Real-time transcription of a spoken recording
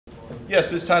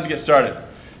Yes, it's time to get started.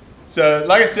 So,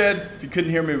 like I said, if you couldn't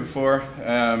hear me before,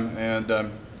 I'm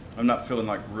not feeling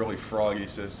like really froggy,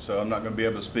 so I'm not going to be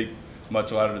able to speak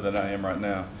much louder than I am right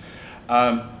now.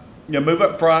 Move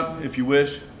up front if you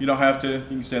wish. You don't have to. You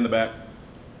can stay in the back.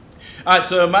 All right,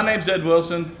 so my name's Ed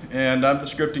Wilson, and I'm the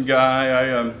scripting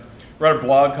guy. I write a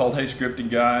blog called Hey Scripting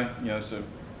Guy. So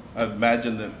I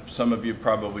imagine that some of you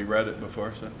probably read it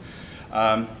before. So,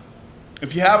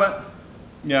 if you haven't,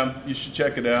 you should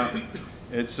check it out.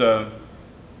 It's I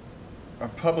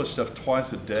publish stuff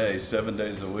twice a day, 7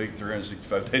 days a week,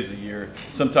 365 days a year,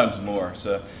 sometimes more.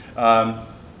 So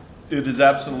it is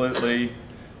absolutely,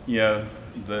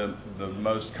 the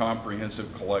most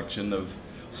comprehensive collection of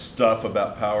stuff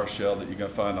about PowerShell that you're going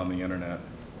to find on the internet.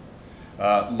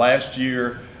 Last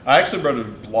year, I actually wrote a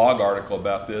blog article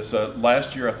about this.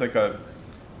 Last year, I think I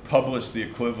published the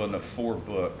equivalent of 4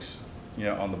 books,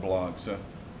 on the blog. So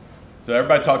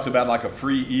everybody talks about like a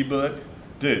free ebook.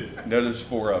 Dude, there's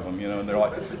 4 of them, and they're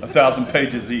like 1,000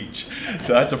 pages each.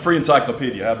 So that's a free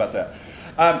encyclopedia. How about that?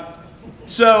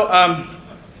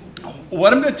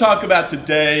 What I'm going to talk about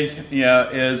today,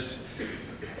 is,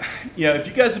 if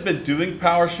you guys have been doing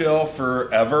PowerShell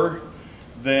forever,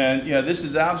 then, this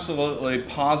is absolutely,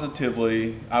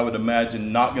 positively, I would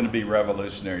imagine, not going to be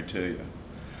revolutionary to you.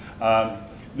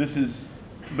 This is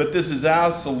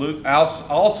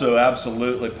also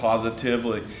absolutely,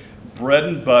 positively, bread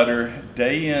and butter,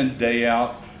 day in, day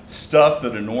out, stuff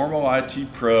that a normal IT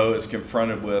pro is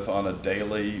confronted with on a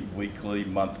daily, weekly,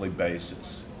 monthly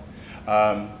basis.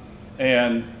 SQL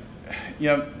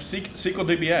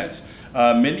DBAs.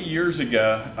 Many years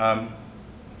ago,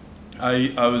 I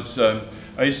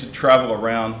used to travel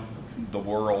around the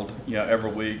world,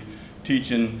 every week,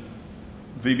 teaching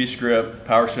VBScript,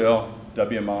 PowerShell,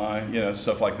 WMI,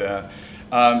 stuff like that.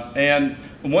 I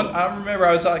remember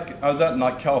I was out in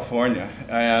like California,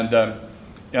 and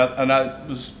I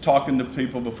was talking to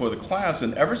people before the class,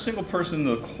 and every single person in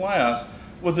the class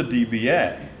was a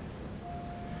DBA.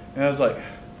 And I was like,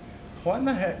 what in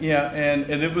the heck? And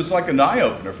it was like an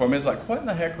eye-opener for me. It's like, what in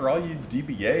the heck are all you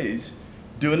DBAs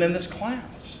doing in this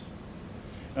class?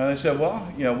 And they said,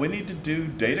 well, we need to do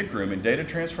data grooming, data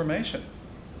transformation.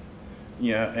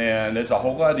 And it's a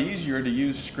whole lot easier to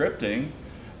use scripting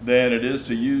than it is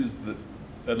to use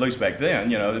at least back then,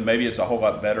 maybe it's a whole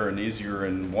lot better and easier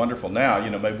and wonderful now.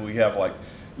 Maybe we have like,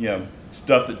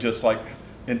 stuff that just like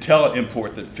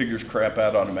IntelliImport that figures crap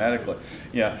out automatically.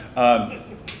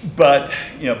 But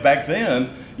back then,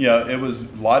 it was a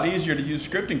lot easier to use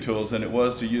scripting tools than it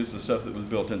was to use the stuff that was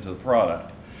built into the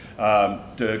product,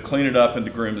 to clean it up and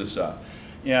to groom the stuff.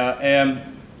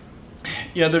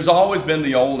 There's always been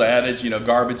the old adage,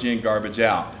 garbage in, garbage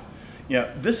out.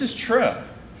 This is true.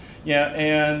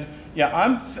 I'm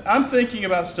thinking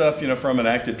about stuff, from an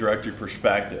Active Directory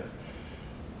perspective,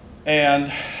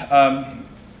 and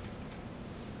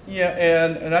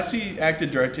and I see Active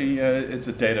Directory, it's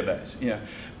a database,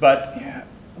 But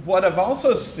what I've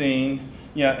also seen,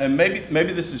 and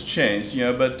maybe this has changed,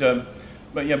 but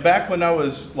back when I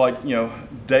was like,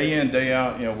 day in, day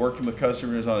out, working with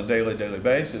customers on a daily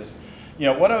basis,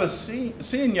 what I was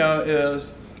seeing,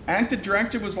 is Active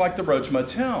Directory was like the Roach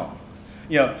Motel.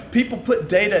 People put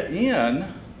data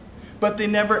in, but they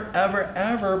never,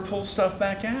 ever pull stuff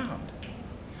back out.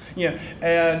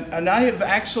 And I have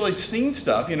actually seen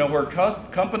stuff, where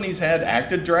companies had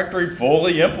Active Directory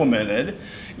fully implemented,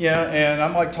 and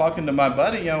I'm like talking to my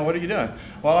buddy, what are you doing?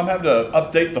 Well, I'm having to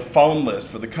update the phone list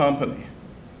for the company.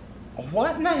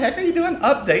 What in the heck are you doing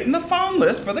updating the phone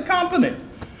list for the company?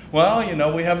 Well,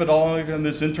 we have it all on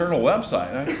this internal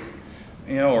website, right?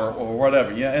 Or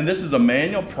whatever, and this is a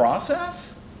manual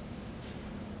process,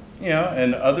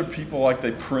 and other people, like,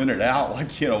 they print it out, like,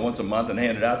 once a month and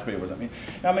hand it out to people.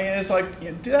 It's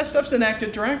like, that stuff's in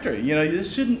Active Directory,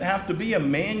 this shouldn't have to be a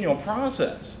manual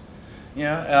process,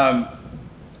 and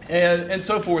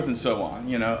so forth and so on,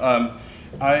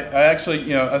 I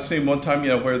actually, I seen one time,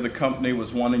 where the company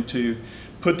was wanting to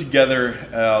put together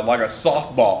like a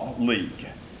softball league,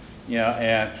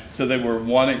 and so they were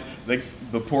wanting,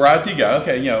 the poor IT guy,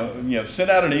 okay,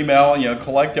 send out an email,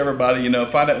 collect everybody,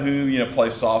 find out who,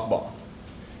 plays softball.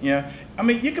 You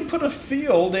can put a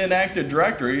field in Active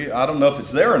Directory. I don't know if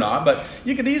it's there or not, but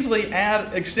you could easily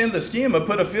extend the schema,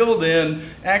 put a field in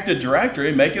Active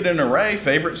Directory, make it an array,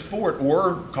 favorite sport,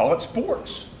 or call it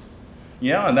sports.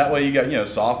 And that way you got,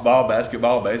 softball,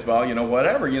 basketball, baseball,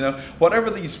 whatever, whatever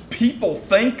these people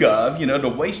think of, to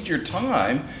waste your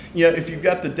time, if you've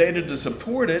got the data to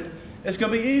support it, it's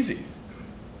going to be easy.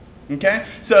 Okay,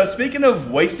 so speaking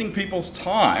of wasting people's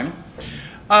time,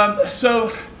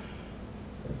 so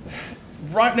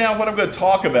right now what I'm going to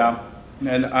talk about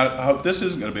and I hope this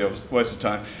isn't going to be a waste of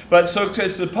time, but so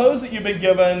suppose that you've been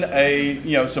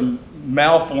given some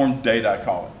malformed data, I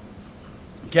call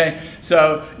it. Okay,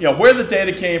 so where the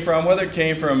data came from, whether it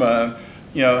came from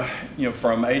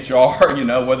from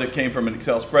HR, whether it came from an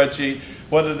Excel spreadsheet,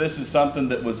 whether this is something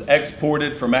that was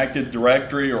exported from Active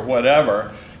Directory or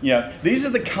whatever. These are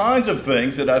the kinds of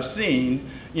things that I've seen,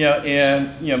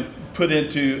 put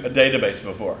into a database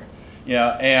before.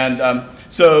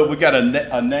 So we got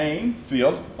a name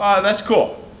field. That's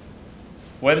cool.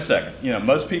 Wait a second.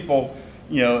 Most people,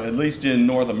 at least in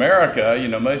North America,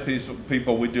 most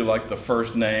people, we do like the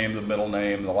first name, the middle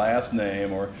name, the last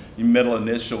name, or your middle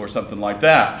initial or something like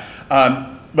that.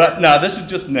 But no, this is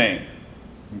just name.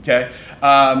 Okay.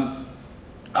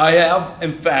 I have,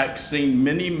 in fact, seen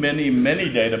many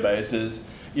databases,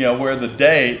 where the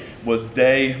date was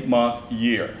day, month,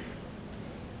 year.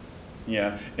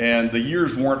 And the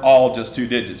years weren't all just 2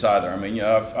 digits either. I mean,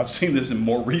 I've seen this in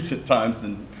more recent times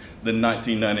than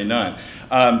 1999.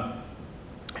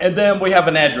 And then we have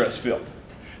an address field.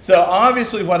 So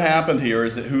obviously what happened here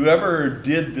is that whoever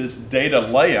did this data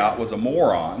layout was a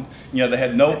moron. They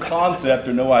had no concept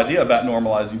or no idea about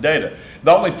normalizing data.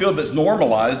 The only field that's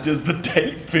normalized is the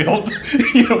date field.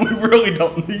 We really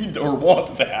don't need or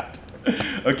want that.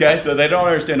 Okay, so they don't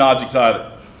understand objects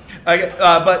either.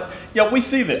 But we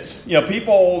see this.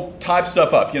 People type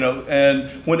stuff up. And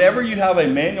whenever you have a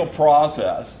manual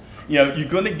process, you're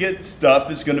going to get stuff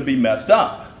that's going to be messed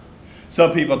up.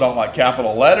 Some people don't like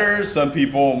capital letters. Some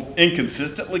people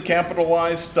inconsistently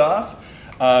capitalize stuff.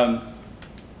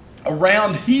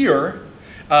 Around here,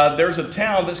 there's a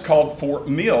town that's called Fort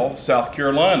Mill, South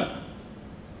Carolina.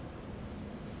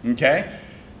 Okay?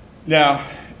 Now,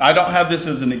 I don't have this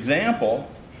as an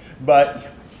example,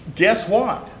 but guess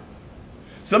what?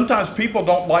 Sometimes people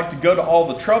don't like to go to all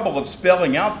the trouble of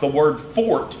spelling out the word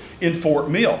fort in Fort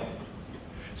Mill.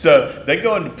 So they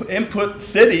go into input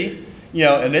city,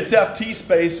 and it's FT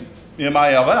space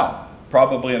MILL,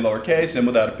 probably in lowercase and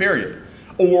without a period,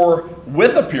 or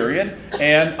with a period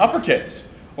and uppercase.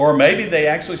 Or maybe they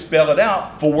actually spell it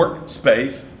out, Fort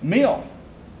space Mill.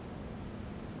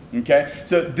 Okay,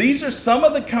 so these are some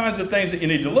of the kinds of things that you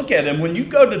need to look at. And when you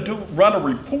go to run a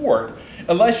report,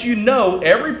 unless you know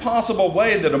every possible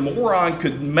way that a moron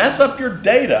could mess up your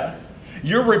data,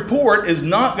 your report is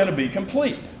not going to be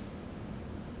complete.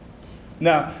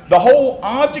 Now, the whole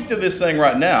object of this thing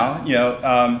right now,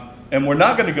 and we're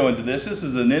not going to go into this. This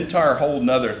is an entire whole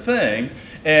nother thing.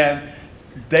 And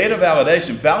data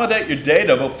validation. Validate your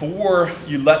data before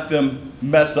you let them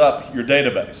mess up your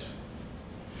database.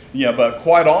 But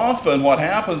quite often what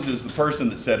happens is the person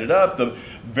that set it up, the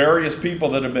various people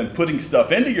that have been putting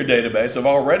stuff into your database have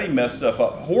already messed stuff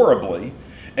up horribly.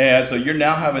 And so you're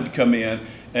now having to come in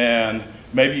and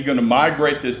maybe you're going to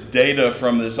migrate this data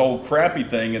from this old crappy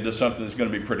thing into something that's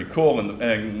going to be pretty cool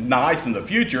and nice in the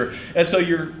future. And so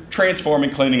you're transforming,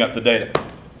 cleaning up the data.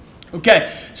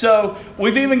 Okay, so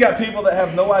we've even got people that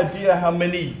have no idea how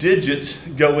many digits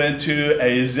go into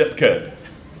a zip code.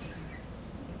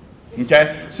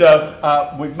 Okay,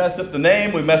 so we've messed up the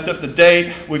name, we've messed up the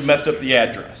date, we've messed up the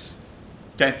address.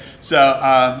 Okay, so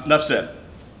enough said.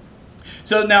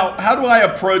 So now, how do I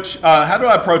approach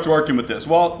working with this?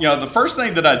 Well, the first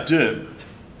thing that I do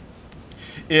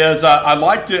is I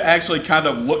like to actually kind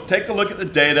of take a look at the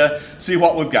data, see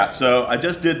what we've got. So I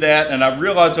just did that, and I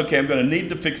realized, okay, I'm going to need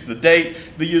to fix the date,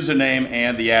 the username,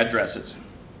 and the addresses.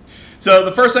 So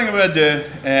the first thing I'm going to do,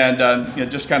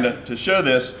 and just kind of to show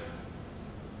this,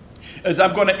 is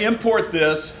I'm going to import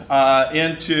this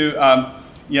into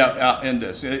in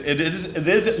this. It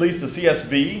is at least a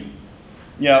CSV.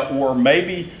 Or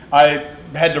maybe I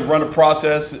had to run a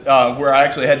process where I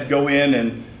actually had to go in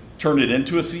and turn it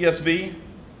into a CSV,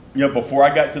 before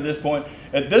I got to this point.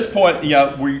 At this point,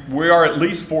 we are at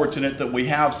least fortunate that we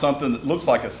have something that looks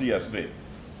like a CSV.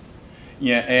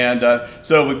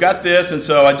 So we've got this, and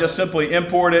so I just simply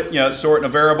import it, store it in a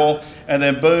variable, and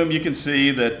then boom, you can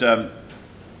see that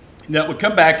it would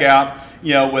come back out,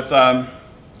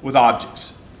 with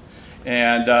objects.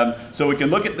 And so we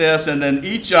can look at this, and then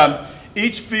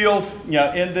each field,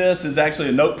 in this is actually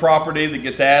a note property that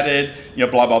gets added,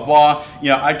 blah, blah, blah.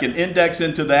 I can index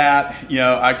into that.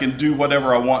 I can do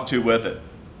whatever I want to with it.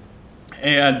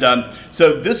 And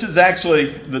so this is actually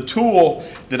the tool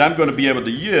that I'm going to be able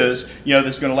to use,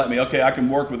 that's going to let me, okay, I can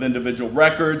work with individual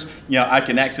records. I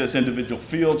can access individual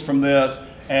fields from this.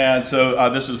 And so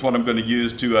this is what I'm going to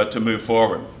use to move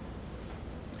forward.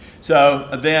 So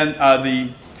then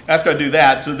after I do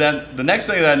that, so then the next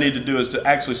thing that I need to do is to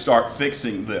actually start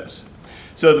fixing this.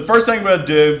 So the first thing I'm going to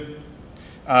do,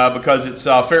 because it's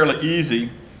fairly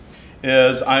easy,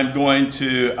 is I'm going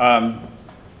to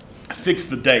fix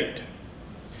the date.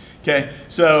 Okay,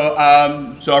 so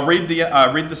so I read the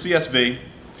CSV,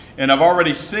 and I've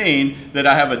already seen that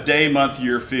I have a day, month,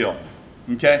 year field.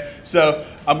 Okay, so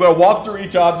I'm going to walk through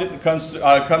each object that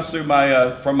comes through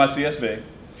my from my CSV,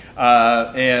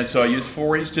 and so I use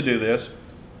for each to do this,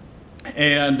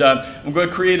 and I'm going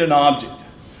to create an object.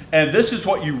 And this is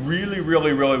what you really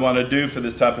want to do for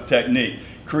this type of technique.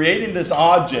 Creating this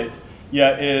object,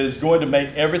 is going to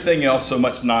make everything else so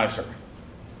much nicer.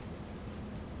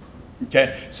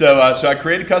 Okay, so I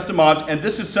create a custom object, and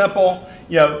this is simple.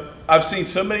 I've seen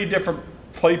so many different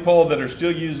people that are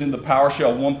still using the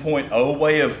PowerShell 1.0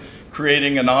 way of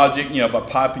creating an object, by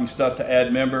piping stuff to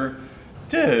add member.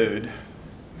 Dude,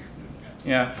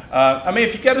 I mean,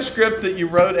 if you got a script that you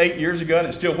wrote 8 years ago and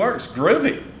it still works,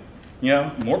 groovy.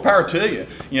 More power to you.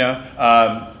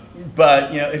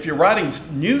 But if you're writing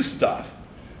new stuff,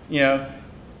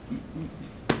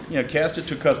 cast it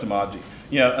to a custom object.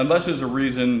 Unless there's a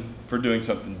reason for doing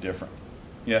something different.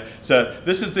 So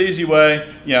this is the easy way.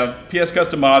 PS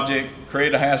custom object,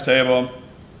 create a hash table.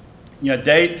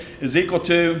 Date is equal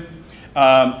to,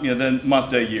 then month,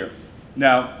 day, year.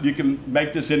 Now you can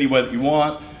make this any way that you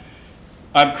want.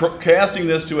 I'm casting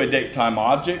this to a date time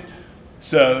object.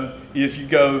 So if you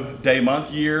go day, month,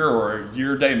 year, or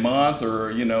year, day, month,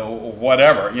 or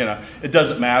whatever, it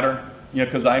doesn't matter.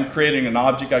 Because I'm creating an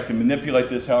object, I can manipulate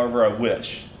this however I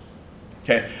wish.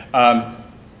 Okay.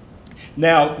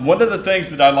 Now, one of the things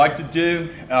that I like to do,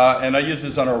 and I use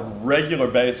this on a regular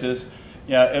basis,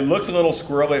 it looks a little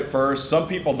squirrely at first. Some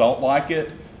people don't like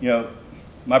it.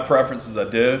 My preference is I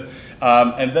do.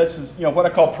 And this is what I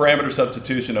call parameter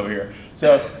substitution over here.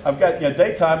 So I've got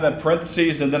date time, then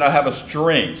parentheses, and then I have a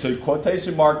string. So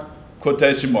quotation mark,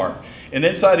 quotation mark. And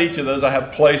inside each of those I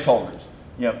have placeholders.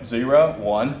 0,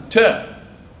 1, 2.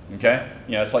 Okay,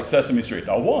 it's like Sesame Street.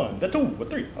 A 1, a 2, a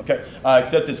 3. Okay,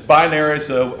 except it's binary,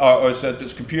 so or except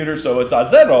it's computer, so it's a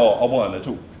 0, a 1, a 2.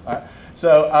 All right.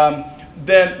 So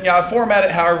then I format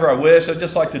it however I wish. I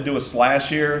just like to do a slash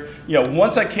here.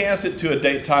 Once I cast it to a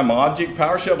date time object,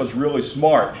 PowerShell is really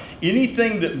smart.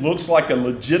 Anything that looks like a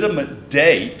legitimate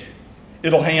date,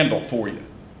 it'll handle for you.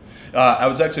 I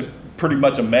was actually pretty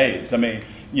much amazed. I mean.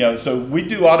 So we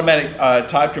do automatic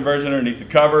type conversion underneath the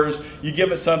covers. You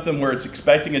give it something where it's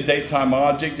expecting a date time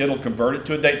object, it'll convert it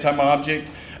to a date time object.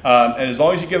 And as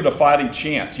long as you give it a fighting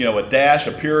chance, a dash,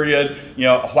 a period,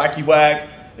 a whacky whack,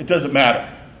 it doesn't matter.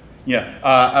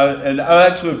 And I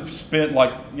actually spent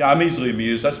I'm easily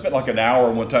amused. I spent like an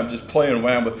hour one time just playing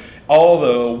around with all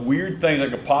the weird things I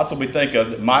could possibly think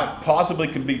of that might possibly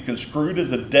could be construed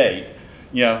as a date,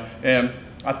 and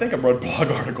I think I wrote a blog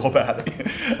article about it.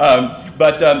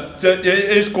 So it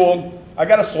is cool. I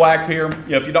got a Slack here.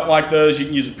 If you don't like those, you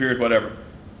can use a period, whatever.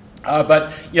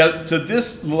 So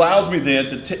this allows me then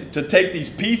to take these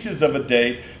pieces of a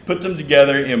date, put them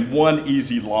together in one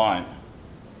easy line.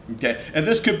 Okay, and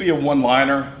this could be a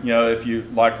one-liner, if you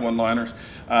like one-liners,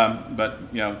 but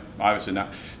obviously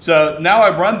not. So now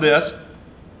I run this,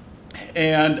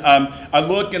 and I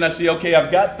look and I see, okay,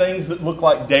 I've got things that look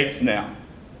like dates now.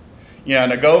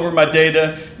 And I go over my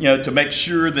data, to make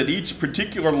sure that each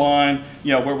particular line,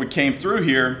 where we came through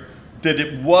here, that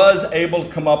it was able to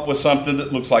come up with something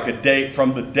that looks like a date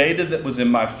from the data that was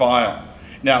in my file.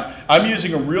 Now, I'm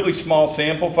using a really small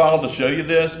sample file to show you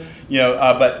this,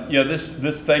 but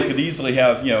this thing could easily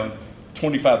have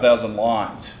 25,000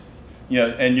 lines,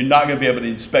 and you're not going to be able to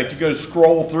inspect. You're going to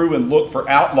scroll through and look for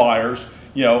outliers,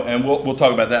 and we'll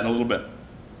talk about that in a little bit.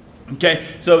 Okay,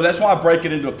 so that's why I break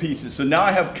it into pieces. So now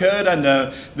I have code I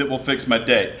know that will fix my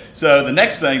date. So the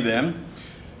next thing then,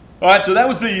 all right, so that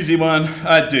was the easy one,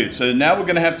 dude. So now we're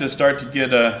going to have to start to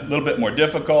get a little bit more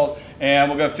difficult,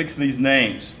 and we're going to fix these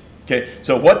names. Okay,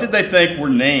 so what did they think were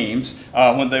names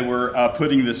when they were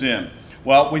putting this in?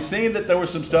 Well, we've seen that there was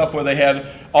some stuff where they had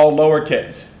all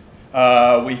lowercase.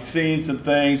 We've seen some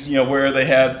things, where they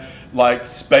had like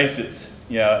spaces,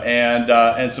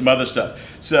 and some other stuff.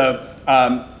 So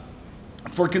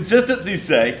for consistency's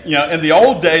sake, in the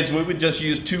old days, we would just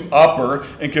use to upper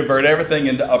and convert everything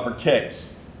into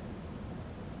uppercase.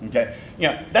 Okay,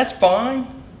 that's fine.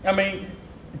 I mean,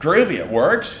 groovy, it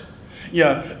works.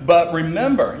 But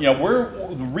remember,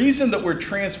 the reason that we're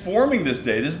transforming this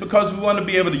data is because we want to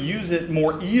be able to use it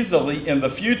more easily in the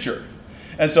future.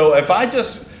 And so if I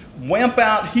just wimp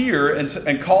out here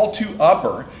and call to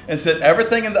upper and set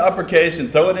everything into uppercase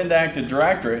and throw it into Active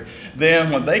Directory,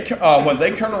 then when they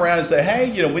turn around and say,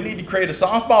 hey, we need to create a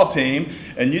softball team,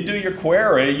 and you do your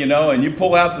query, and you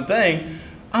pull out the thing,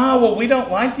 well, we don't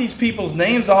like these people's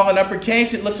names all in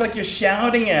uppercase. It looks like you're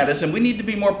shouting at us, and we need to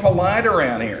be more polite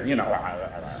around here,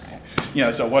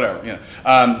 so whatever,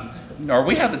 or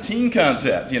we have the team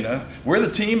concept, we're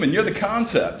the team and you're the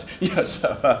concept. Anyway,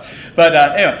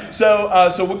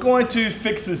 so we're going to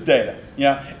fix this data.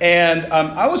 And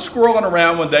I was scrolling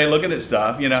around one day looking at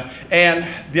stuff, and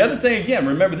the other thing again,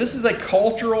 remember this is a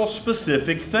cultural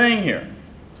specific thing here.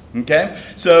 Okay,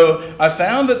 so I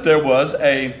found that there was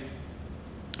a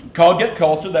called Get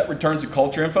Culture that returns a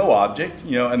culture info object,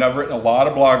 and I've written a lot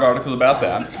of blog articles about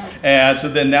that. And so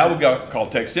then now we've got called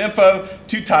text info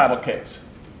to title case.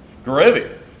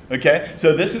 Groovy. Okay,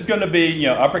 so this is going to be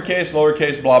uppercase,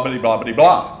 lowercase, blah blah blah blah blah.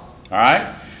 All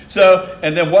right. So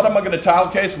and then what am I going to title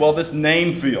case? Well, this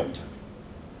name field.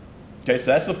 Okay,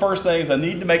 so that's the first thing is I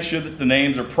need to make sure that the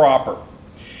names are proper.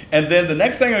 And then the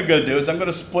next thing I'm going to do is I'm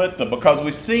going to split them because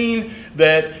we've seen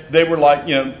that they were like,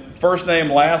 first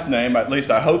name, last name, at least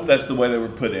I hope that's the way they were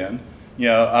put in.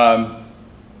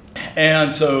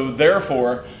 And so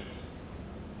therefore,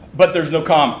 but there's no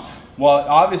commas. Well,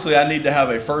 obviously I need to have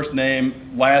a first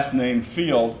name, last name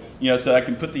field, so I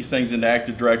can put these things into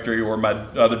Active Directory or my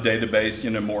other database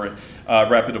in a more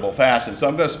reputable fashion. So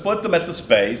I'm going to split them at the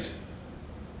space.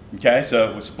 Okay,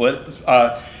 so we split it.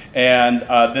 And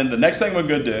then the next thing we're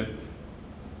going to do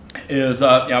is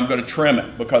I'm going to trim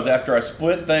it because after I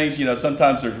split things,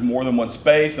 sometimes there's more than one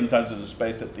space, sometimes there's a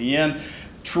space at the end.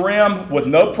 Trim with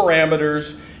no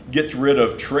parameters gets rid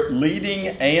of leading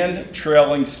and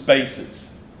trailing spaces.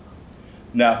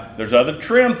 Now, there's other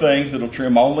trim things that'll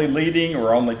trim only leading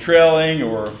or only trailing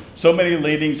or so many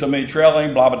leading, so many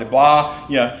trailing, blah, blah, blah,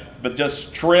 but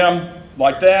just trim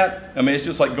like that. I mean, it's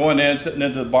just like going in, sitting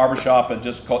into the barbershop and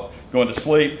just going to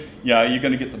sleep. You're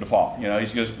going to get the default.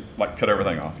 He's just like cut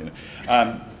everything off.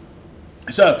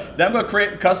 So then I'm going to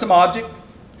create a custom object,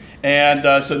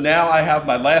 and so now I have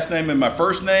my last name and my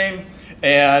first name,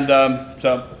 and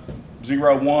so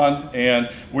 0, 1, and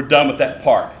we're done with that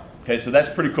part. Okay, so that's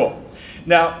pretty cool.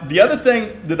 Now the other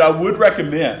thing that I would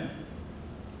recommend.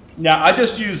 Now I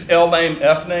just use L name,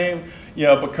 F name,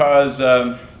 because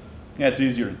it's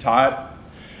easier to type,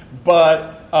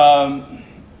 but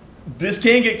this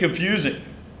can get confusing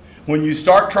when you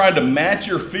start trying to match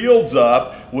your fields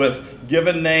up with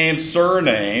given name,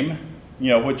 surname,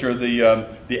 which are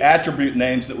the attribute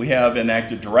names that we have in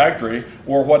Active Directory,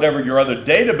 or whatever your other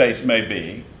database may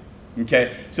be.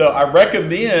 Okay, so I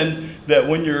recommend that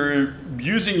when you're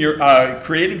using your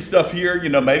creating stuff here,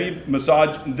 maybe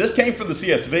massage. This came from the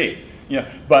CSV.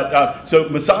 So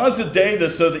massage the data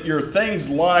so that your things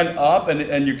line up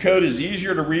and your code is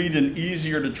easier to read and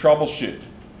easier to troubleshoot.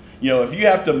 If you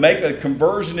have to make a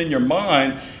conversion in your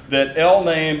mind that L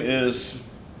name is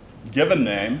given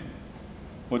name,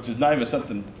 which is not even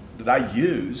something that I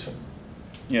use,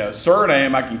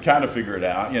 surname I can kind of figure it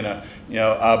out,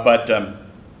 but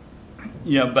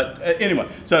anyway,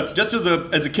 so just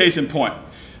as a case in point.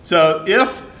 So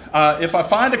if I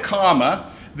find a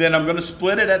comma, then I'm going to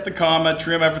split it at the comma,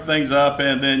 trim everything up,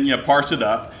 and then parse it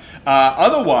up.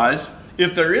 Otherwise,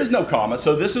 if there is no comma,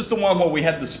 so this is the one where we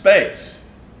had the space.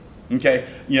 Okay,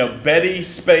 Betty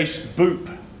space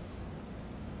boop.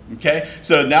 Okay,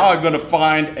 so now I'm going to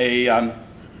find a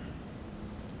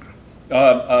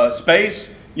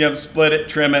space, split it,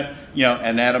 trim it,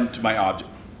 and add them to my object.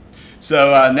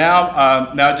 So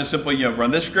now just simply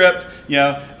run this script.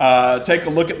 Take a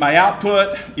look at my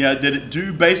output. Did it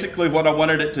do basically what I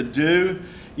wanted it to do?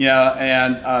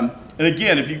 And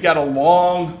again, if you've got a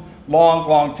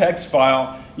long text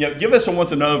file, give us a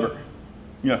once and over.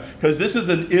 Because this is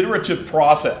an iterative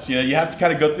process. You have to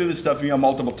kind of go through this stuff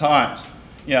multiple times.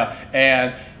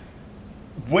 And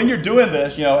when you're doing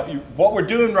this, what we're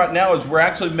doing right now is we're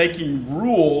actually making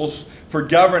rules for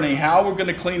governing how we're going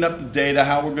to clean up the data,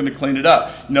 how we're going to clean it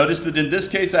up. Notice that in this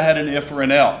case I had an if or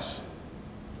an else.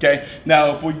 Okay.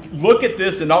 Now if we look at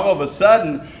this and all of a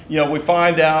sudden, we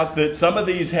find out that some of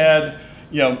these had,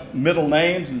 middle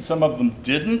names and some of them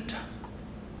didn't.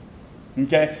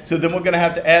 Okay. So then we're going to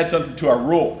have to add something to our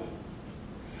rule.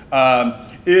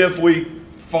 If we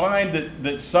find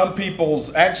that some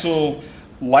people's actual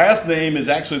last name is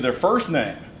actually their first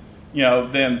name,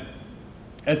 then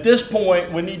at this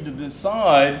point we need to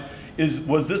decide,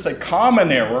 was this a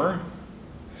common error,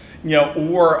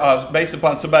 or based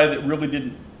upon somebody that really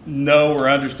didn't know or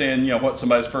understand, what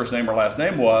somebody's first name or last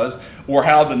name was, or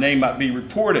how the name might be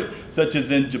reported, such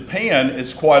as in Japan,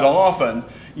 it's quite often,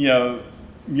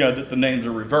 that the names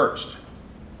are reversed.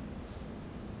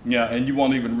 And you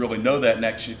won't even really know that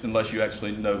unless you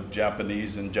actually know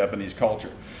Japanese and Japanese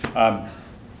culture. So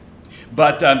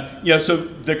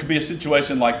there could be a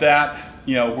situation like that,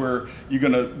 where you're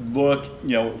going to look,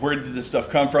 where did this stuff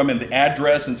come from in the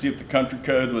address and see if the country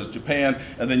code was Japan,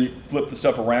 and then you flip the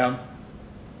stuff around.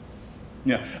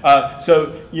 Yeah.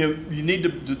 So you need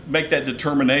to make that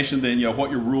determination then, what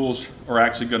your rules are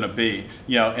actually going to be.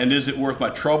 And is it worth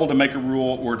my trouble to make a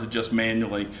rule or to just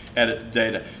manually edit the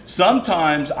data?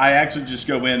 Sometimes I actually just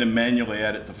go in and manually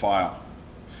edit the file.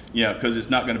 Because it's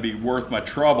not going to be worth my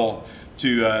trouble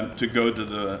to go to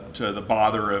the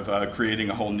bother of creating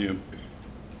a whole new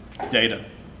data.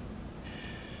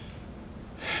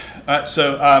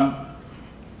 So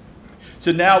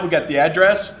now we got the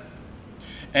address.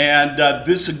 And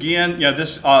this again,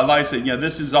 this like I said,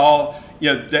 this is all,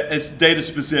 it's data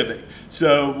specific.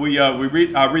 So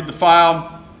I read the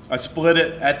file, I split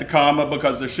it at the comma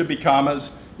because there should be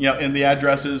commas, in the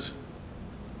addresses.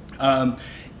 And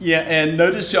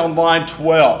notice on line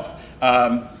 12,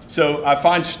 so I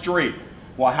find street.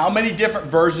 Well, how many different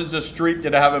versions of street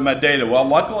did I have in my data? Well,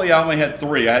 luckily I only had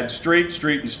 3. I had street,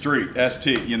 street, and street,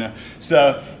 ST.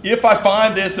 So if I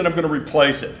find this, then I'm going to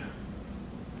replace it.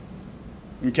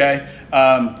 Okay,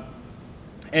 and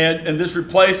this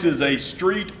replaces a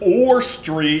street or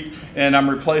street, and I'm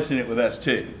replacing it with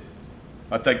ST.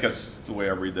 I think that's the way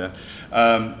I read that.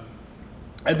 And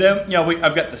then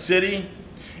I've got the city.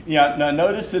 Now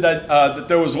notice that that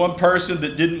there was one person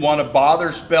that didn't want to bother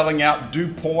spelling out dew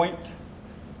point.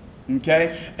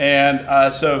 Okay,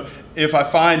 and so if I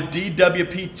find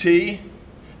DWPT,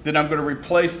 then I'm going to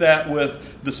replace that with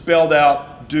the spelled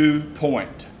out dew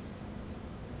point.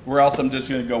 Where else I'm just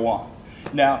going to go on.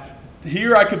 Now,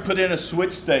 here I could put in a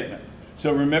switch statement.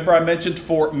 So remember I mentioned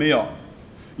Fort Mill.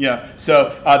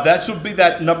 So that should be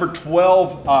that number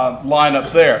 12 line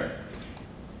up there.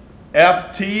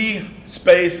 FT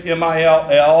space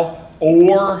MILL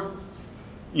or,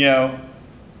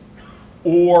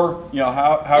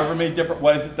 however many different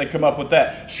ways that they come up with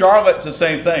that. Charlotte's the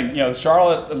same thing.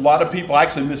 Charlotte, a lot of people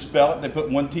actually misspell it. They put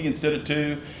 1 T instead of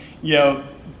 2.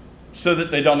 So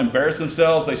that they don't embarrass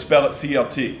themselves, they spell it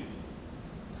CLT,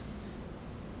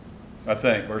 I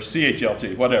think, or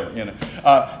CHLT, whatever.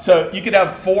 So you could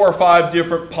have 4 or 5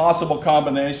 different possible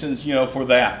combinations, for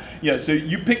that. So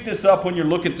you pick this up when you're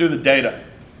looking through the data,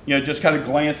 just kind of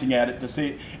glancing at it to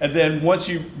see. And then once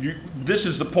this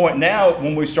is the point now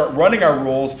when we start running our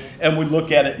rules and we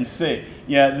look at it and see.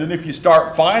 Then if you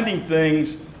start finding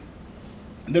things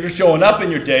that are showing up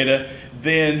in your data,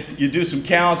 then you do some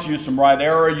counts, use some right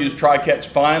arrow, use try catch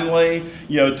finally,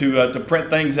 to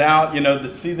print things out,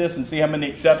 that see this and see how many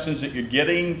exceptions that you're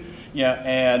getting,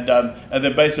 and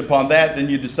then based upon that, then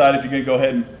you decide if you're going to go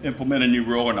ahead and implement a new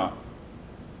rule or not.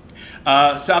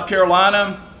 South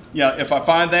Carolina, if I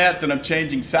find that, then I'm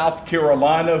changing South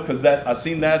Carolina because I've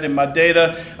seen that in my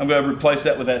data. I'm going to replace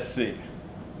that with SC.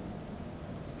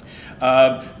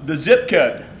 The zip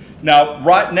code. Now,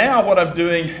 right now, what I'm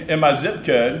doing in my zip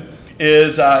code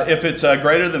is if it's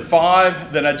greater than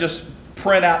 5, then I just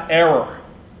print out error.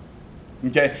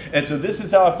 Okay, and so this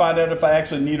is how I find out if I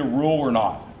actually need a rule or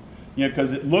not.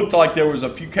 Because it looked like there was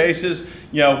a few cases,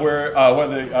 where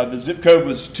the zip code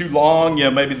was too long,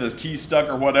 maybe the key stuck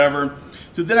or whatever.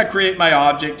 So then I create my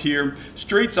object here.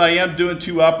 Streets, I am doing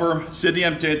 2 upper. City,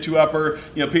 I'm doing 2 upper.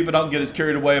 People don't get as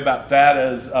carried away about that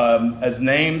as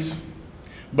names.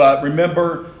 But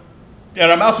remember, and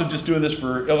I'm also just doing this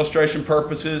for illustration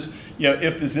purposes.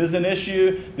 If this is an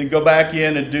issue, then go back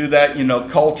in and do that,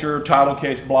 culture, title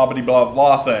case, blah, blah, blah,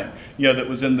 blah thing, that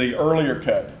was in the earlier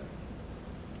code.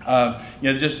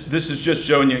 This is just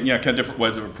showing you, kind of different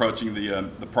ways of approaching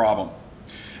the problem.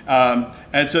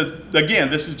 And so, again,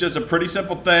 this is just a pretty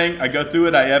simple thing. I go through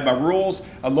it, I add my rules,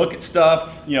 I look at stuff.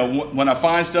 When I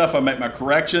find stuff, I make my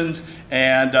corrections,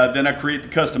 and then I create the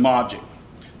custom object.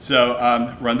 So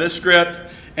run this script.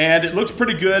 And it looks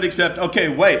pretty good, except, okay,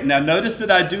 wait. Now notice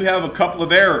that I do have a couple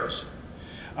of errors.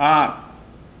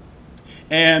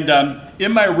 In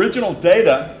my original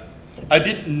data, I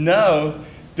didn't know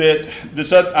that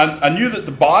this. I knew that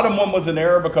the bottom one was an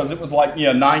error because it was like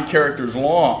 9 characters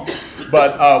long.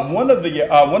 But one of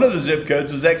the zip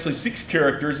codes was actually 6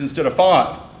 characters instead of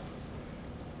 5.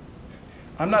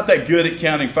 I'm not that good at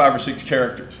counting 5 or 6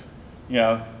 characters,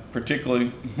 particularly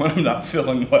when I'm not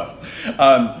feeling well.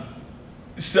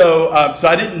 So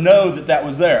I didn't know that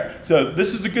was there. So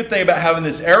this is the good thing about having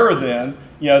this error then,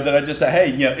 that I just say,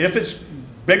 hey, if it's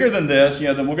bigger than this,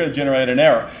 then we're going to generate an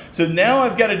error. So now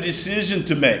I've got a decision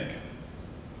to make.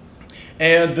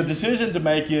 And the decision to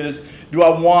make is, do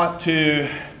I want to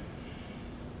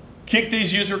kick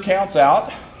these user accounts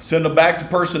out, send them back to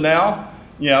personnel,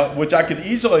 which I could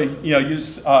easily,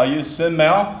 use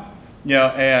sendmail,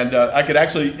 and I could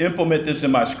actually implement this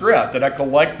in my script, that I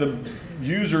collect the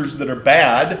users that are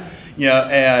bad,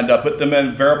 and put them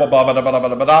in variable blah, blah, blah, blah,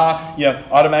 blah, blah,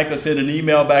 automatically send an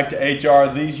email back to HR,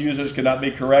 these users cannot be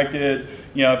corrected,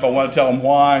 if I want to tell them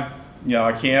why,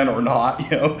 I can or not,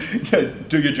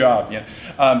 do your job.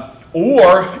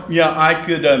 Or, I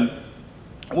could,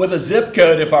 with a zip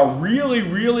code, if I really,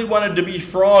 really wanted to be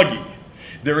froggy,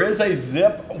 there is a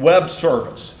zip web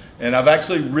service. And I've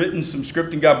actually written some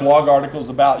scripting guy blog articles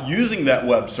about using that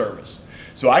web service.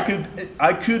 So I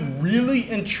could really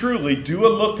and truly do a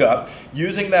lookup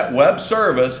using that web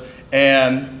service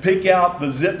and pick out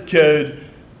the zip code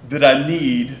that I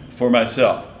need for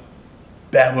myself.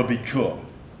 That would be cool.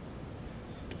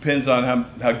 Depends on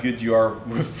how good you are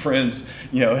with friends,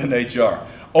 in HR.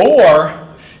 Or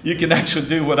you can actually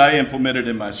do what I implemented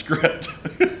in my script.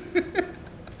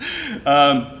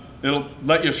 It'll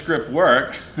let your script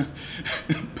work,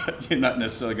 but you're not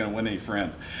necessarily going to win any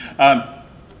friends. And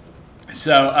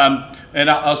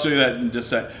I'll show you that in just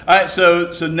a sec. All right,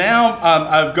 so now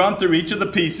I've gone through each of the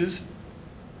pieces,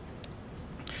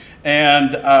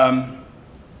 and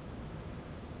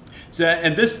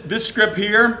this script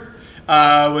here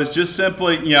was just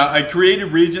simply, I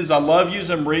created regions. I love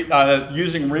using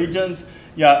regions,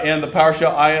 in the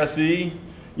PowerShell ISE.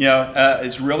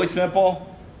 It's really simple.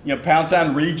 #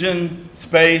 region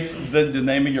space, then the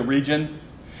name of your region.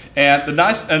 And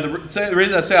the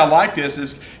reason I say I like this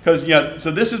is because, so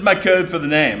this is my code for the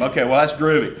name. Okay, well, that's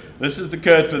groovy. This is the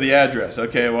code for the address.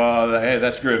 Okay, well, hey,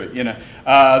 that's groovy.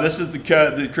 This is the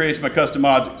code that creates my custom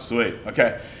object. Sweet.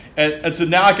 Okay, and so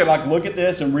now I can look at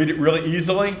this and read it really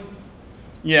easily.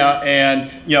 And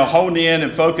hone in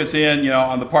and focus in,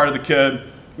 on the part of the code,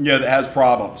 that has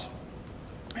problems.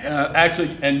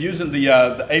 Actually, and using the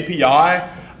API.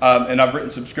 And I've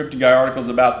written some scripting guy articles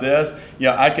about this.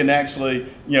 I can actually,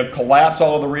 collapse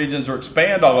all of the regions or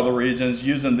expand all of the regions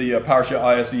using the PowerShell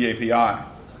ISE API.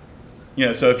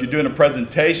 So if you're doing a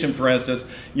presentation, for instance,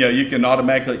 you can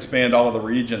automatically expand all of the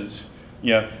regions.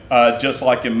 Just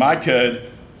like in my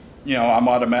code,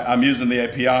 I'm using the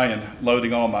API and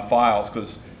loading all my files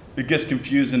because it gets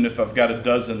confusing if I've got a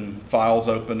dozen files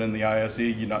open in the ISE.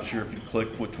 You're not sure if you click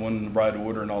which one in the right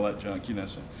order and all that junk.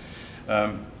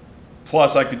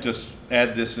 Plus, I could just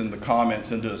add this in the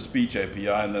comments into a speech API,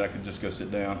 and then I could just go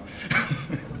sit down.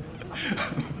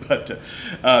 But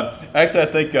actually, I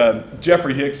think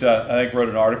Jeffrey Hicks, wrote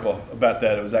an article about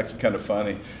that. It was actually kind of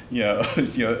funny.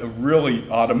 A really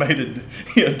automated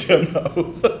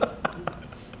demo.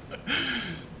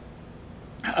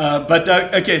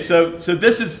 Okay, so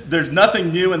there's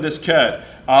nothing new in this code.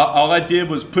 All I did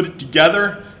was put it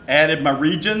together, added my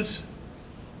regions,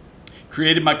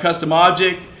 created my custom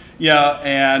object.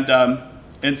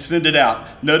 And send it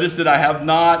out. Notice that I have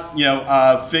not,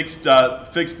 fixed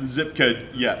the zip code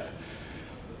yet.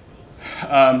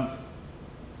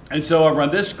 And so I run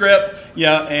this script,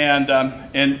 and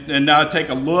now I take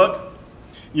a look.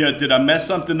 Did I mess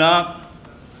something up?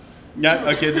 Yeah,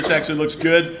 okay, this actually looks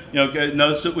good.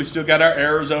 Notice that we still got our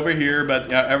errors over here,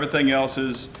 but everything else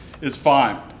is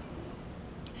fine.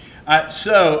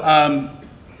 So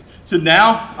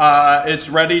now it's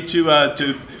ready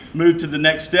to move to the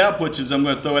next step, which is I'm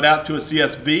going to throw it out to a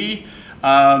CSV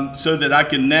so that I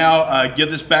can now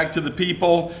give this back to the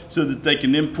people so that they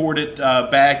can import it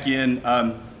back in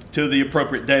to the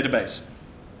appropriate database.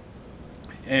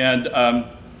 And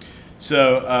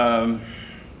so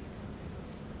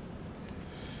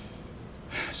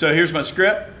here's my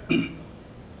script.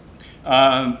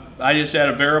 I just add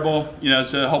a variable,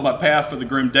 to hold my path for the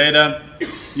groomed data,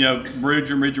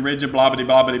 region, blah, blah,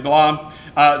 blah, blah, blah.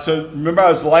 So remember I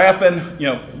was laughing,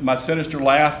 my sinister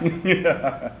laugh.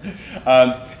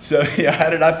 How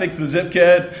did I fix the zip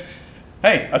code?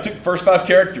 Hey, I took the first 5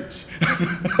 characters.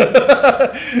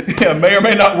 May or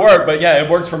may not work, but it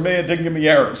works for me. It didn't give me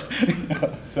errors.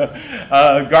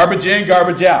 Garbage in,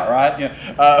 garbage out, right?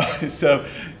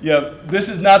 This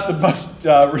is not the most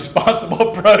responsible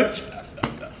approach.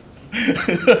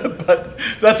 But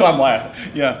that's why I'm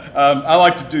laughing. I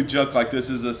like to do jokes like this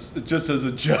just as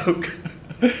a joke.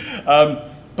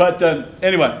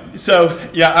 Anyway,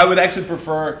 I would actually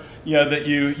prefer that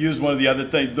you use one of the other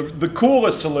things. The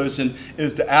coolest solution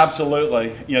is to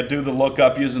absolutely do the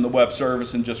lookup using the web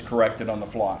service and just correct it on the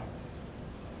fly.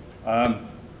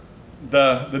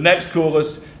 The next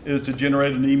coolest is to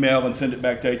generate an email and send it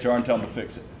back to HR and tell them to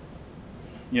fix it.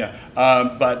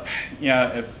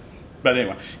 But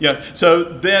anyway, so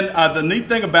then the neat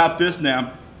thing about this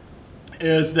now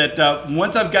is that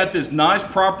once I've got this nice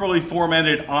properly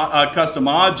formatted custom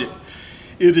object,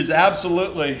 it is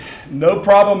absolutely no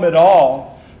problem at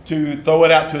all to throw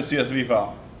it out to a CSV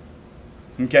file.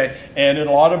 Okay, and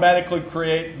it'll automatically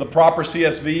create the proper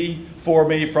CSV for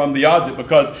me from the object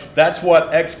because that's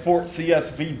what export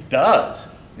CSV does.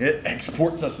 It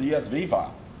exports a CSV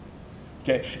file.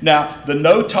 Okay, now the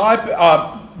no type,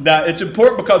 Now, it's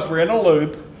important because we're in a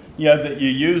loop, that you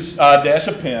use dash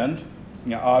append,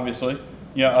 obviously.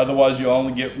 Otherwise you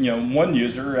only get, one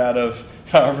user out of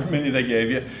however many they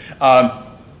gave you.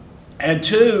 And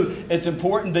two, it's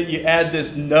important that you add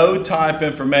this no type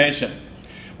information.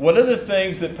 One of the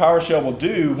things that PowerShell will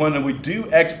do when we do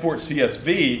export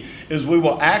CSV is we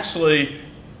will actually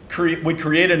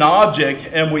create an object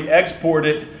and we export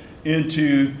it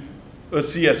into a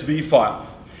CSV file.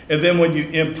 And then when you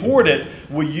import it,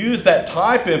 we use that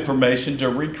type information to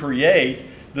recreate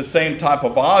the same type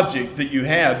of object that you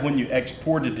had when you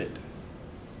exported it.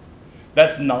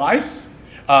 That's nice,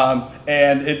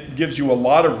 and it gives you a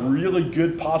lot of really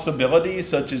good possibilities,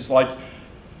 such as like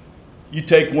you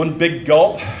take one big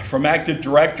gulp from Active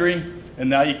Directory, and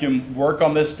now you can work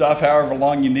on this stuff however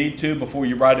long you need to before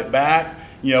you write it back,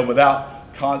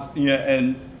 without,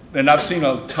 and I've seen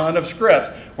a ton of scripts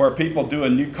where people do a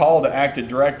new call to Active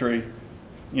Directory,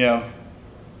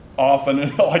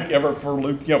 often, like ever for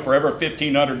loop, for every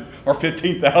 1,500 or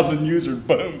 15,000 users,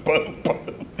 boom, boom,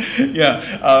 boom.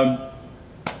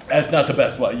 That's not the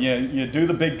best way. You do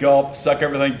the big gulp, suck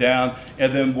everything down,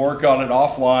 and then work on it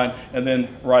offline, and then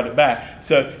write it back.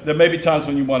 So there may be times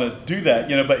when you want to do that,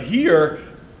 but here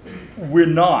we're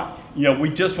not. We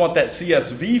just want that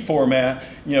CSV format,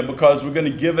 because we're going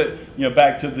to give it,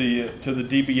 back to the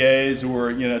DBAs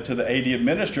or to the AD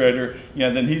administrator.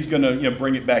 Then he's going to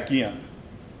bring it back in.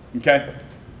 Okay.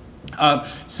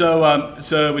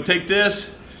 So we take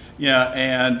this,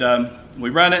 and we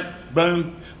run it.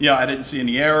 Boom. I didn't see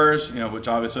any errors, which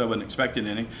obviously I wasn't expecting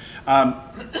any. So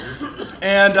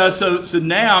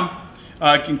now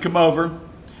I can come over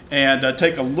and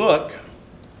take a look,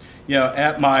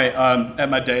 at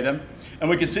my data, and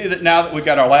we can see that now that we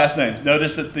got our last names.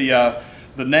 Notice that the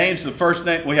names, the first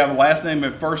name, we have a last name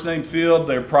and first name field.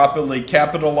 They're properly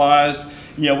capitalized.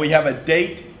 We have a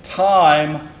date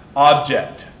time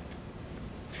object.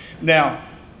 Now,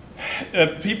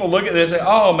 people look at this and say,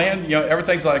 oh man,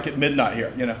 everything's like at midnight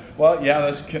here. Well,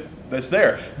 yeah, that's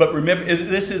there. But remember,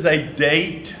 this is a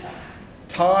date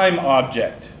time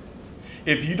object.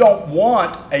 If you don't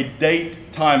want a date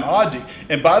time object,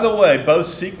 and by the way, both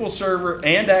SQL Server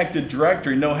and Active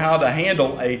Directory know how to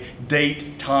handle a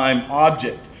date time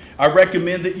object. I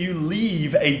recommend that you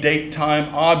leave a date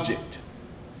time object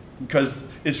because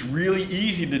it's really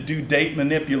easy to do date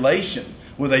manipulation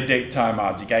with a date time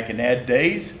object. I can add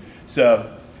days.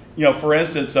 So, for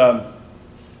instance, I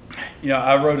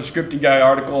wrote a scripting guy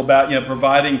article about,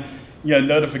 providing,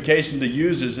 notification to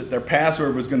users that their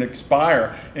password was going to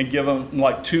expire and give them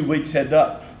like 2 weeks head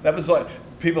up. That was like,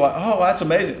 people are like, oh, that's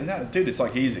amazing. No, dude, it's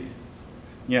like easy.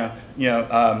 Add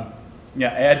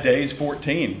days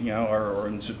 14,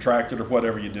 or subtract it or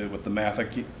whatever you do with the math. I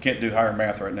can't do higher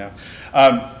math right now.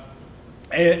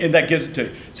 And that gives it to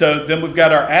you. So then we've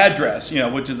got our address,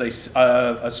 which is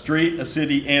a street, a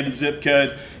city, and a zip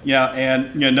code.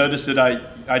 And notice that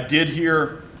I did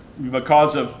here,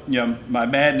 because of my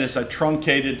madness, I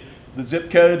truncated the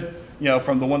zip code,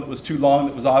 from the one that was too long,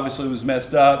 that was obviously was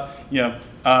messed up.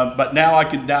 But now I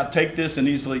can now take this and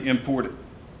easily import it.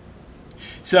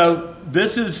 So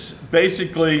this is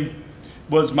basically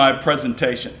was my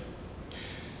presentation.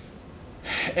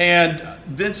 And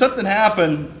then something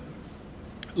happened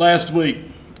last week,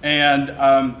 and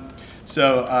and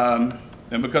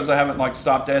because I haven't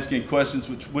stopped asking questions,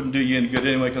 which wouldn't do you any good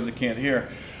anyway because I can't hear,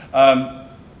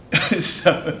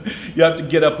 so you have to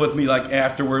get up with me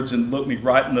afterwards and look me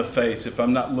right in the face. If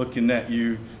I'm not looking at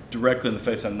you directly in the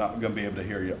face, I'm not going to be able to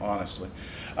hear you, honestly.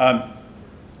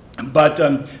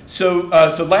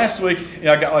 So last week,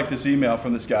 I got this email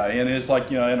from this guy, and it's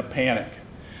in a panic,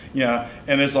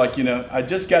 and it's I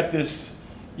just got this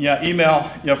email,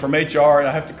 from HR, and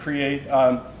I have to create,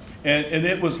 and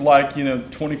it was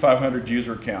 2,500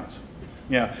 user accounts,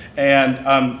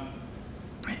 and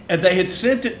they had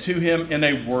sent it to him in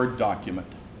a Word document,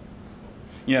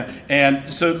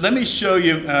 and so let me show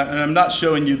you, and I'm not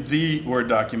showing you the Word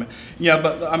document,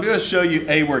 but I'm going to show you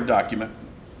a Word document,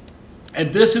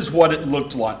 and this is what it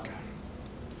looked like,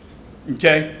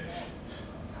 okay?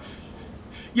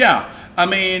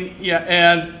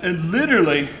 And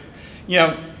literally,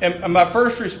 and my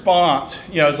first response,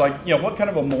 is what kind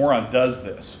of a moron does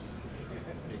this?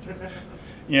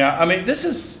 This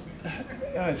is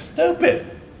stupid.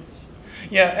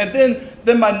 And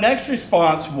then my next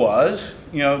response was,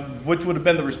 which would have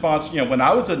been the response, when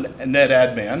I was a net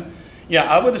admin,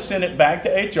 I would have sent it back to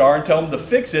HR and tell them to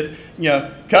fix it,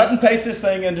 cut and paste this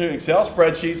thing into an Excel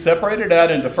spreadsheet, separate it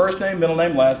out into first name, middle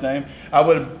name, last name. I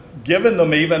would have given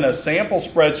them even a sample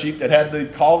spreadsheet that had the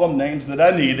column names that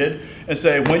I needed and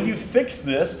say, when you fix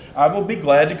this, I will be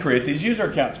glad to create these user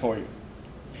accounts for you.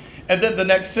 And then the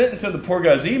next sentence in the poor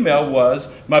guy's email was,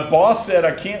 my boss said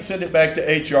I can't send it back to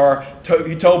HR.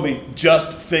 He told me,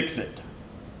 just fix it.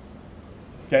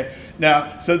 Okay,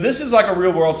 now, so this is like a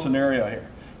real world scenario here.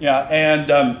 Yeah,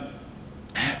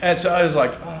 and so I was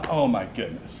like, oh my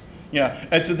goodness. Yeah,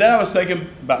 and so then I was thinking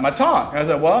about my talk. I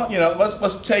said, well,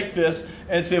 let's take this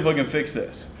and see if we can fix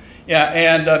this. Yeah,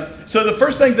 and so the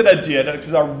first thing that I did,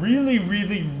 because I really,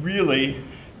 really, really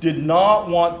did not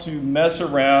want to mess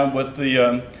around with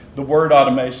the word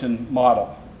automation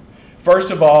model. First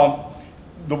of all,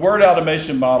 the word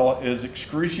automation model is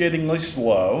excruciatingly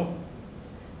slow.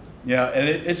 Yeah, and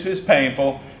it's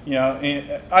painful.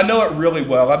 And I know it really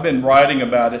well. I've been writing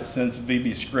about it since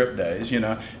VB script days, and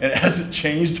it hasn't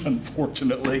changed,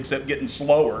 unfortunately, except getting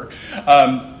slower. But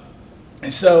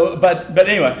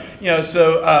anyway,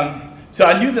 so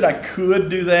I knew that I could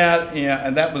do that,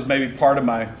 and that was maybe part of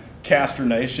my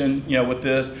consternation, with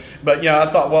this. But I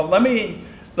thought, well, let me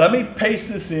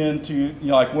paste this into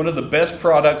like one of the best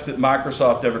products that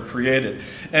Microsoft ever created.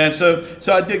 And so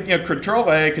I did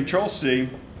Control A, Control C.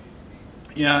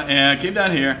 And I came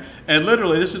down here, and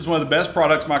literally this is one of the best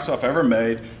products Microsoft ever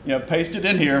made. Paste it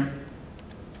in here.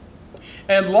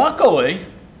 And luckily,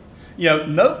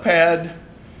 Notepad,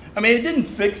 I mean, it didn't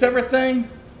fix everything,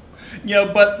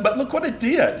 but look what it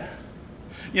did.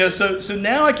 So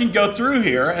now I can go through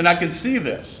here and I can see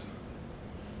this.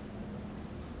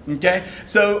 Okay,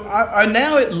 so I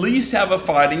now at least have a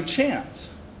fighting chance.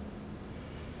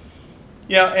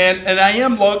 And I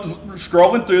am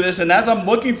scrolling through this, and as I'm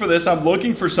looking for this, I'm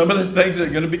looking for some of the things that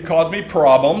are going to cause me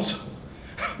problems.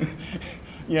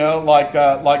 Like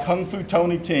Hung Fu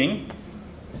Tony Ting.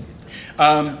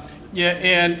 And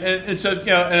so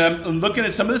and I'm looking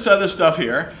at some of this other stuff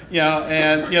here.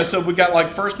 So we got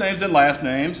like first names and last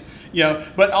names.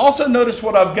 But also notice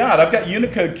what I've got. I've got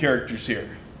Unicode characters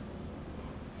here.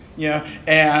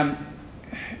 And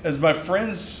as my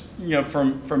friends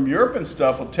from Europe and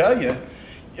stuff will tell you,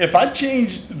 if I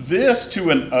change this to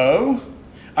an O,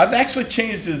 I've actually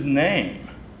changed his name.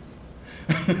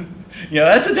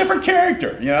 That's a different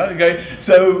character. Okay,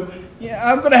 so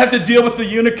I'm going to have to deal with the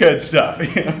Unicode stuff.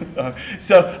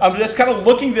 So I'm just kind of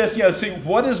looking this, see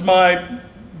what is my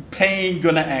pain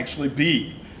going to actually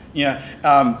be. And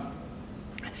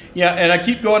I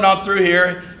keep going on through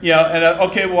here.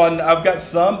 Okay, well, I've got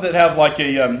some that have like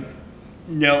a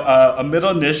middle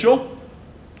initial.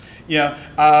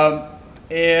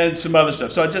 And some other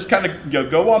stuff. So I just kind of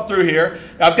go on through here.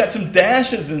 I've got some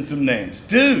dashes in some names.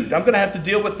 Dude, I'm going to have to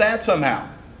deal with that somehow.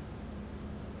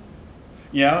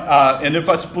 And if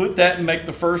I split that and make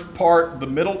the first part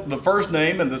the first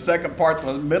name, and the second part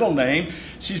the middle name,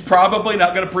 she's probably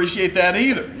not going to appreciate that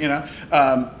either.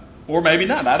 Or maybe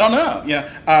not. I don't know.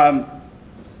 I'm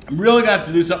really going to have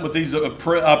to do something with these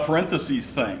parentheses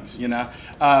things.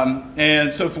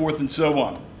 And so forth and so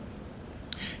on.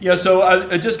 So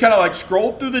I just kind of like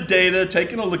scrolled through the data,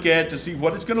 taking a look at it to see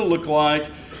what it's going to look like,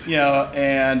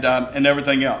 and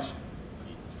everything else.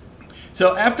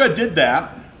 So after I did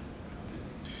that,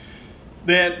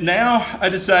 then now I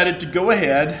decided to go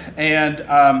ahead and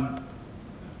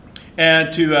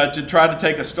to try to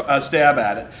take a stab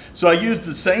at it. So I used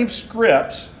the same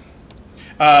scripts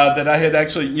that I had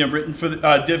actually written for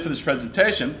did for this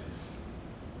presentation,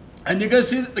 and you're going to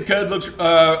see that the code looks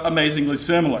amazingly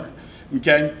similar.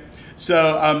 Okay,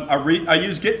 so I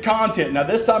use get content. Now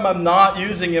this time I'm not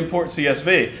using import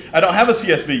CSV. I don't have a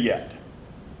CSV yet.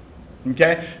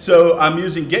 Okay, so I'm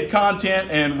using get content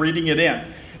and reading it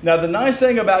in. Now the nice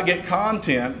thing about get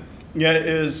content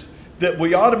is that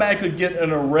we automatically get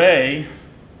an array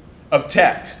of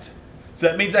text. So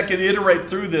that means I can iterate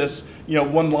through this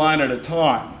one line at a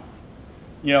time.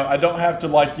 I don't have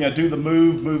to do the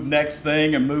move next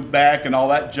thing and move back and all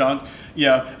that junk.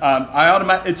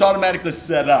 It's automatically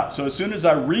set up. So as soon as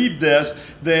I read this,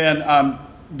 then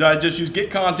I just use get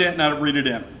content and I read it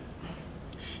in.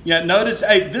 Notice,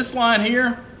 hey, this line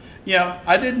here,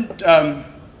 I didn't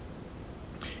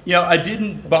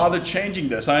bother changing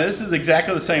this. This is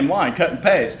exactly the same line, cut and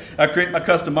paste. I create my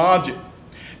custom object.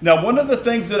 Now, one of the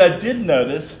things that I did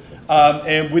notice,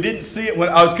 and we didn't see it when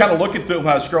I was kind of looking through it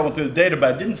when I was scrolling through the data,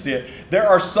 but I didn't see it. There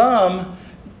are some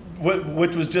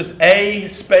which was just A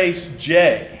space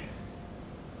J.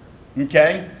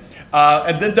 Okay?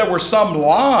 And then there were some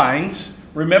lines.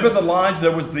 Remember the lines?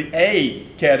 There was the A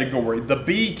category, the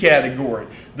B category,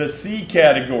 the C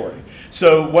category.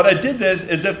 So what I did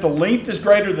is if the length is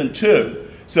greater than 2,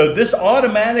 so this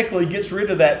automatically gets rid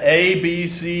of that A, B,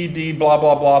 C, D, blah,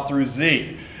 blah, blah through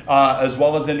Z, as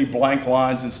well as any blank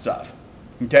lines and stuff.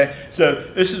 Okay, so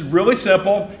this is really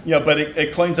simple, but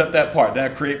it cleans up that part. Then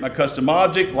I create my custom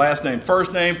object, last name,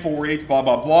 first name, for each, blah,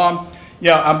 blah, blah.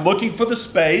 I'm looking for the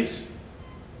space.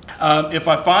 If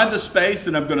I find the space,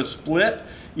 then I'm going to split,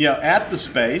 at the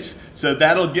space. So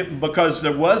that'll get, because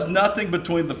there was nothing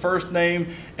between the first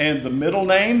name and the middle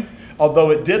name,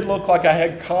 although it did look like I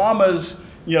had commas,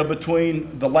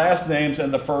 between the last names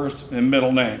and the first and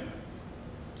middle name.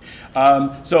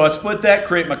 So I split that,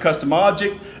 create my custom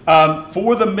object.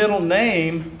 For the middle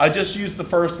name, I just use the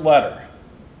first letter.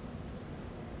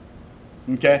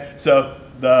 Okay, so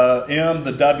the M,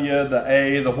 the W, the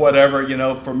A, the whatever,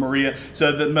 for Maria.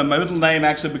 So that my middle name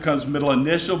actually becomes middle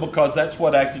initial because that's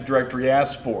what Active Directory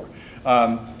asks for.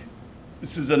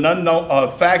 This is an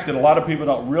unknown fact that a lot of people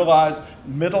don't realize.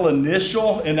 Middle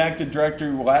initial in Active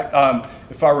Directory, will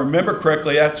if I remember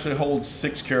correctly, actually holds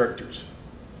 6 characters.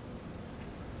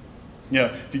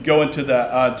 If you go into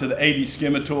the AD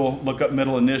schema tool, look up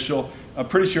middle initial. I'm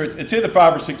pretty sure it's either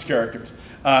 5 or 6 characters.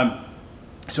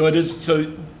 So it is.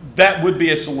 So that would be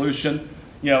a solution.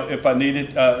 If I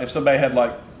needed, if somebody had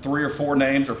like 3 or 4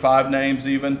 names or 5 names,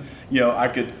 even, I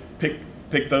could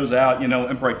pick those out,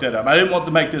 and break that up. I didn't want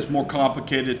to make this more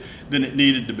complicated than it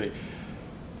needed to be.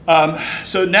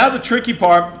 So now the tricky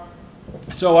part.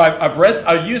 So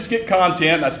I used get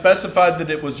content, I specified that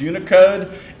it was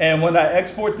Unicode, and when I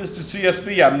export this to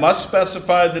CSV, I must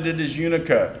specify that it is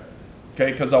Unicode,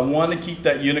 okay, because I want to keep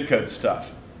that Unicode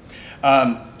stuff.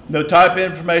 No type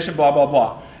information, blah, blah,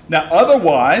 blah. Now,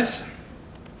 otherwise,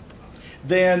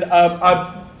 then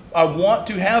I want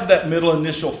to have that middle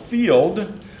initial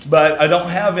field, but I don't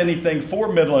have anything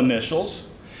for middle initials,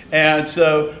 and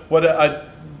so what I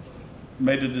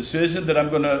made a decision that I'm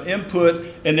going to input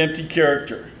an empty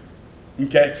character.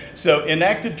 Okay, so in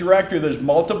Active Directory, there's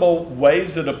multiple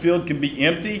ways that a field can be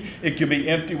empty. It can be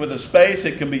empty with a space,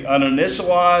 it can be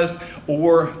uninitialized,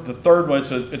 or the third one,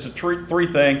 it's a three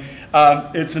thing.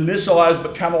 It's initialized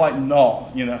but kind of like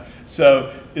null,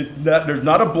 So there's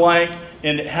not a blank,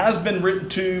 and it has been written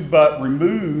to but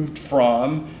removed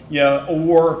from,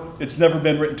 or it's never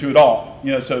been written to at all.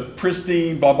 So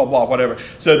pristine, blah, blah, blah, whatever.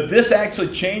 So this actually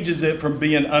changes it from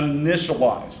being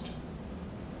uninitialized.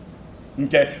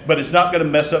 Okay, but it's not going to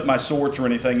mess up my sorts or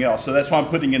anything else. So that's why I'm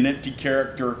putting an empty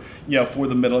character, for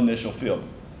the middle initial field.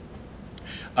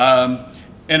 And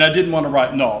I didn't want to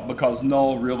write null because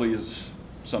null really is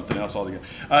something else altogether.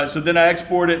 So then I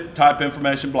export it, type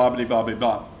information, blah, blah, blah, blah,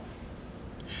 blah.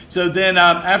 So then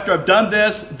after I've done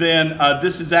this, then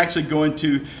this is actually going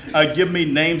to give me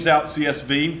names out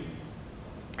CSV.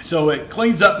 So it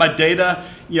cleans up my data,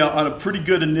 on a pretty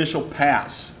good initial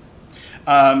pass.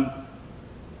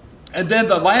 And then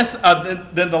the last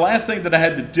thing that I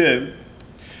had to do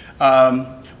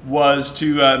was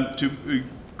to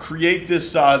create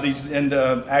this these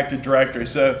into Active Directory.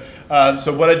 So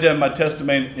what I did in my test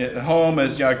domain at home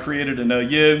is I created an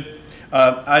OU.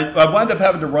 I wound up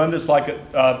having to run this like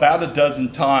about a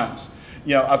dozen times.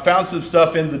 I found some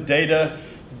stuff in the data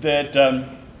that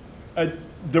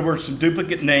there were some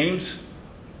duplicate names.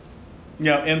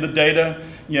 In the data.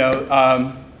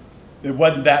 It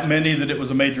wasn't that many that it was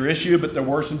a major issue, but there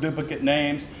were some duplicate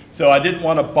names. So I didn't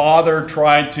want to bother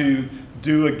trying to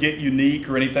do a get unique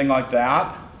or anything like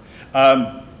that.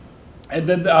 And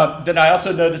then I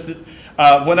also noticed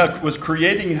that when I was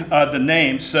creating the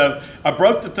names, so I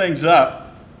broke the things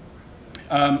up.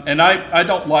 And I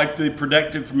don't like the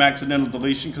protected from accidental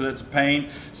deletion because it's a pain.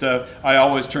 So I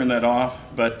always turn that off,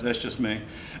 but that's just me.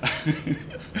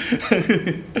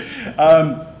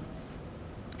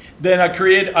 Then I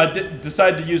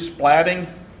decided to use splatting,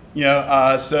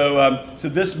 so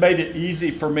this made it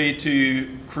easy for me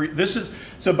to create.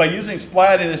 So by using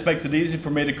splatting, this makes it easy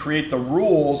for me to create the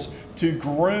rules to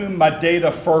groom my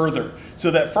data further.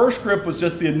 So that first script was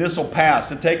just the initial pass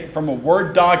to take it from a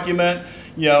Word document,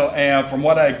 and from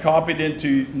what I had copied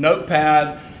into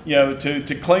Notepad,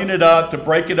 to clean it up, to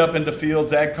break it up into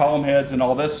fields, add column heads, and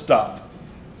all this stuff.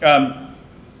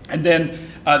 And then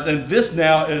this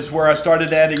now is where I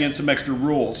started adding in some extra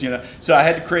rules, So I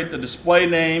had to create the display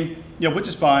name, which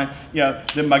is fine.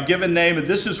 Then my given name, and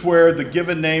this is where the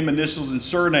given name, initials, and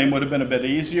surname would have been a bit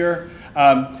easier.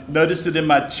 Notice that in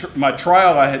my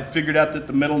trial, I had figured out that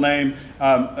the middle name,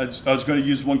 I was going to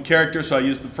use 1 character, so I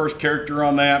used the first character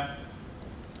on that.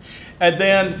 And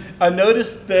then I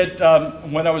noticed that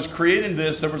when I was creating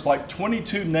this, there was like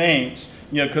 22 names,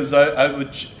 because I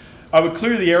would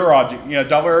clear the error object,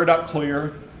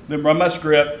 $error.clear, then run my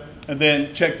script, and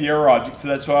then check the error object. So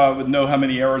that's why I would know how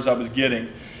many errors I was getting.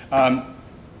 I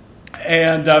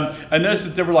noticed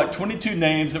that there were like 22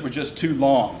 names that were just too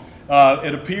long.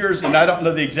 it appears, and I don't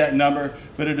know the exact number,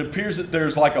 but it appears that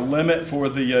there's like a limit for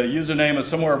the username of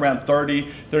somewhere around 30,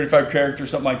 35 characters,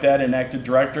 something like that in Active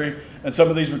Directory. And some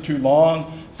of these were too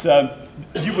long. So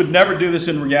you would never do this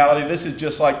in reality. This is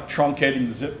just like truncating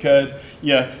the zip code.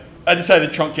 Yeah, I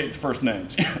decided to truncate the first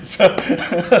names. So,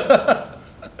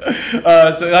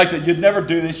 so like I said, you'd never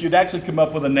do this. You'd actually come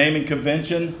up with a naming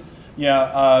convention,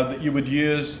 that you would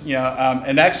use.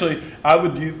 And actually, I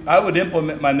would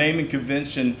implement my naming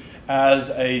convention as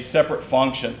a separate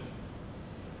function.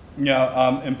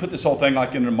 And put this whole thing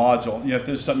like in a module. If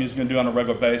there's something you're going to do on a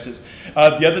regular basis.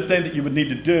 The other thing that you would need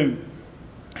to do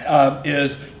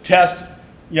is test.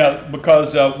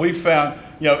 Because we found,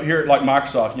 here at like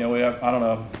Microsoft, we have, I don't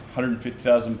know,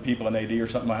 150,000 people in AD or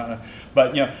something like that.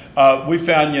 But we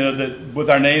found, that with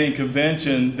our naming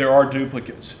convention, there are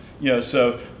duplicates.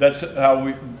 So that's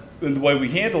how and the way we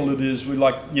handle it is we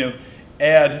like,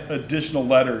 add additional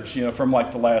letters, from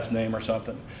like the last name or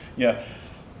something. You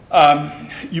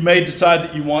may decide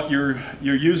that you want your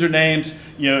usernames,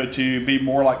 to be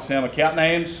more like SAM account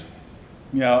names.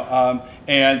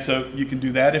 And so you can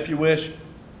do that if you wish.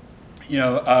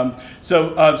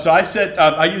 So I said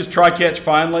I used try-catch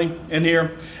finally in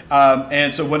here,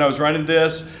 and so when I was running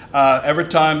this, every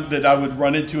time that I would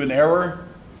run into an error,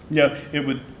 it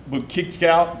would kick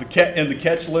out in the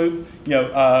catch loop,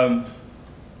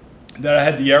 that I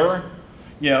had the error,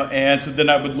 and so then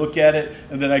I would look at it,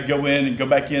 and then I'd go in and go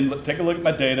back in, take a look at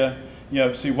my data,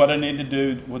 see what I need to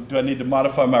do. Do I need to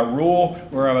modify my rule,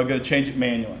 or am I going to change it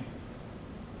manually?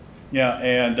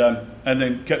 And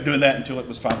then kept doing that until it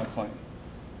was finally clean.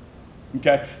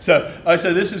 Okay, so like I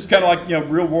said, this is kind of like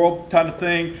real world kind of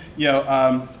thing,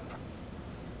 but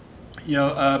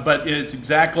it's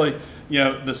exactly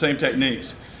the same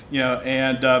techniques,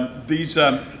 and these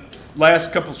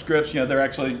last couple of scripts, they're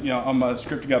actually on my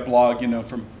scripting up blog,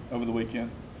 from over the weekend,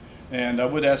 and I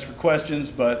would ask for questions,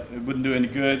 but it wouldn't do any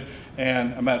good,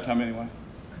 and I'm out of time anyway.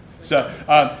 So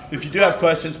if you do have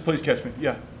questions, please catch me.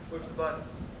 Yeah. Push the button.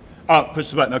 Oh,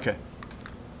 push the button. Okay.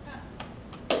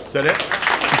 Is that it?